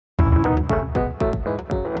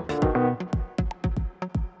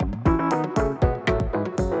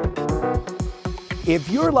If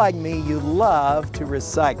you're like me, you love to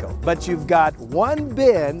recycle, but you've got one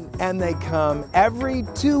bin and they come every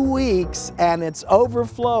 2 weeks and it's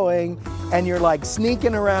overflowing and you're like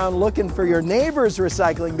sneaking around looking for your neighbor's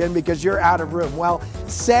recycling bin because you're out of room. Well,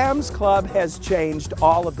 Sam's Club has changed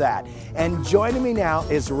all of that. And joining me now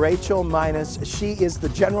is Rachel Minus. She is the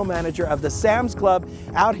general manager of the Sam's Club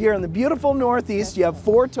out here in the beautiful Northeast. You have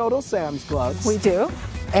 4 total Sam's Clubs. We do.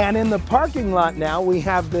 And in the parking lot now, we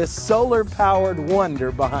have this solar-powered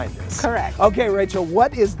wonder behind us. Correct. Okay, Rachel,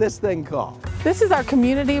 what is this thing called? This is our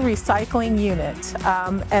community recycling unit.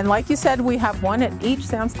 And like you said, we have one at each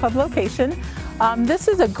Sam's Club location. This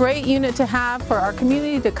is a great unit to have for our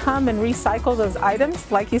community to come and recycle those items,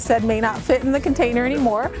 like you said, may not fit in the container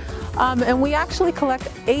anymore. And we actually collect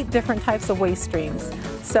 8 different types of waste streams.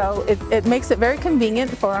 So it makes it very convenient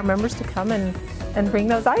for our members to come and bring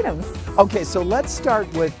those items. Okay, so let's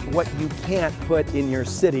start with what you can't put in your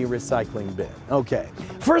city recycling bin. Okay,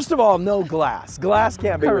 first of all, no glass. Glass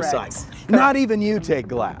can't be Correct. recycled. Correct. Not even you take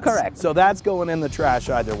glass. Correct. So that's going in the trash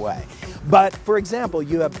either way. But for example,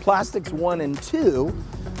 you have plastics 1 and 2,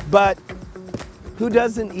 but who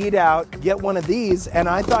doesn't eat out, get one of these, and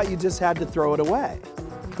I thought you just had to throw it away.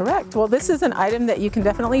 Correct. Well, this is an item that you can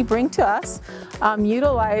definitely bring to us,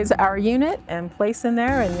 utilize our unit and place in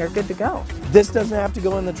there, and you're good to go. This doesn't have to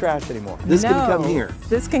go in the trash anymore. This can come here.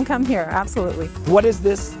 This can come here, absolutely. What is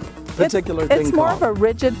this particular thing It's more called? of a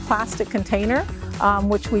rigid plastic container,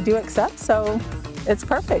 which we do accept, so it's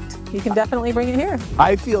perfect. You can definitely bring it here.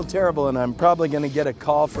 I feel terrible, and I'm probably going to get a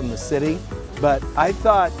call from the city, but I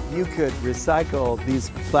thought you could recycle these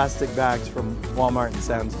plastic bags from Walmart and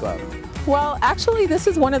Sam's Club. Well, actually, this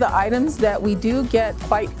is one of the items that we do get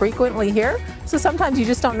quite frequently here. So sometimes you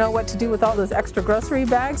just don't know what to do with all those extra grocery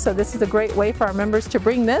bags. So this is a great way for our members to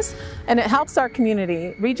bring this, and it helps our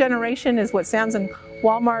community. Regeneration is what Sam's and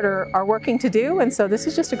Walmart are working to do, and so this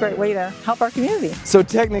is just a great way to help our community. So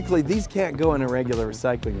technically, these can't go in a regular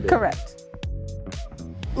recycling bin. Correct.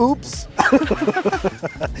 Oops.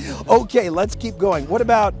 Okay, let's keep going. What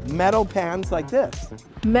about metal pans like this?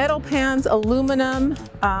 Metal pans, aluminum,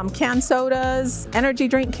 canned sodas, energy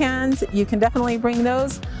drink cans, you can definitely bring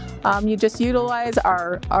those. You just utilize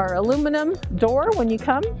our aluminum door when you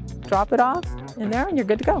come, drop it off in there, and you're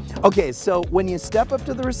good to go. Okay, so when you step up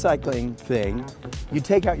to the recycling thing, you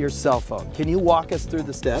take out your cell phone. Can you walk us through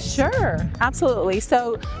the steps? Sure, absolutely.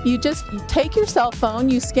 So you just take your cell phone,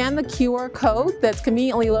 you scan the QR code that's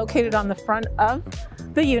conveniently located on the front of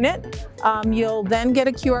the unit. You'll then get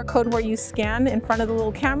a QR code where you scan in front of the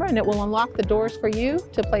little camera, and it will unlock the doors for you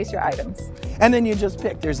to place your items. And then you just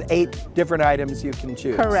pick. There's 8 different items you can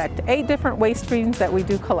choose. Correct. 8 different waste streams that we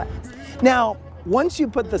do collect. Now, once you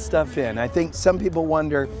put the stuff in, I think some people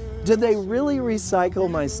wonder, do they really recycle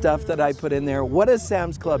my stuff that I put in there? What does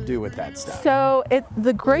Sam's Club do with that stuff? So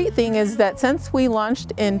the great thing is that since we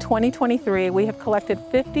launched in 2023, we have collected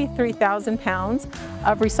 53,000 pounds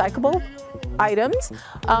of recyclable items,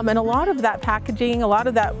 and a lot of that packaging, a lot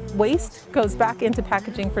of that waste goes back into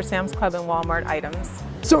packaging for Sam's Club and Walmart items.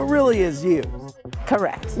 So it really is you.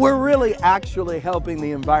 Correct. We're really actually helping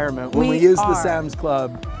the environment when we use the are. Sam's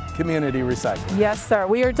Club community recycling. Yes, sir.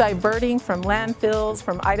 We are diverting from landfills,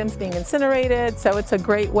 from items being incinerated, so it's a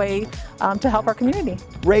great way to help our community.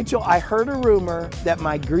 Rachel, I heard a rumor that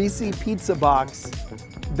my greasy pizza box,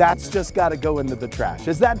 that's just got to go into the trash.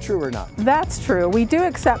 Is that true or not? That's true. We do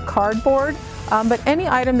accept cardboard, but any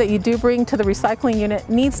item that you do bring to the recycling unit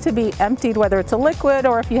needs to be emptied, whether it's a liquid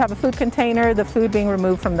or if you have a food container, the food being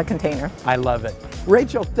removed from the container. I love it.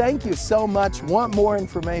 Rachel, thank you so much. Want more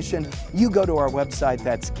information? You go to our website,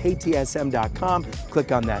 that's ktsm.com.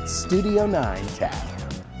 Click on that Studio 9 tab.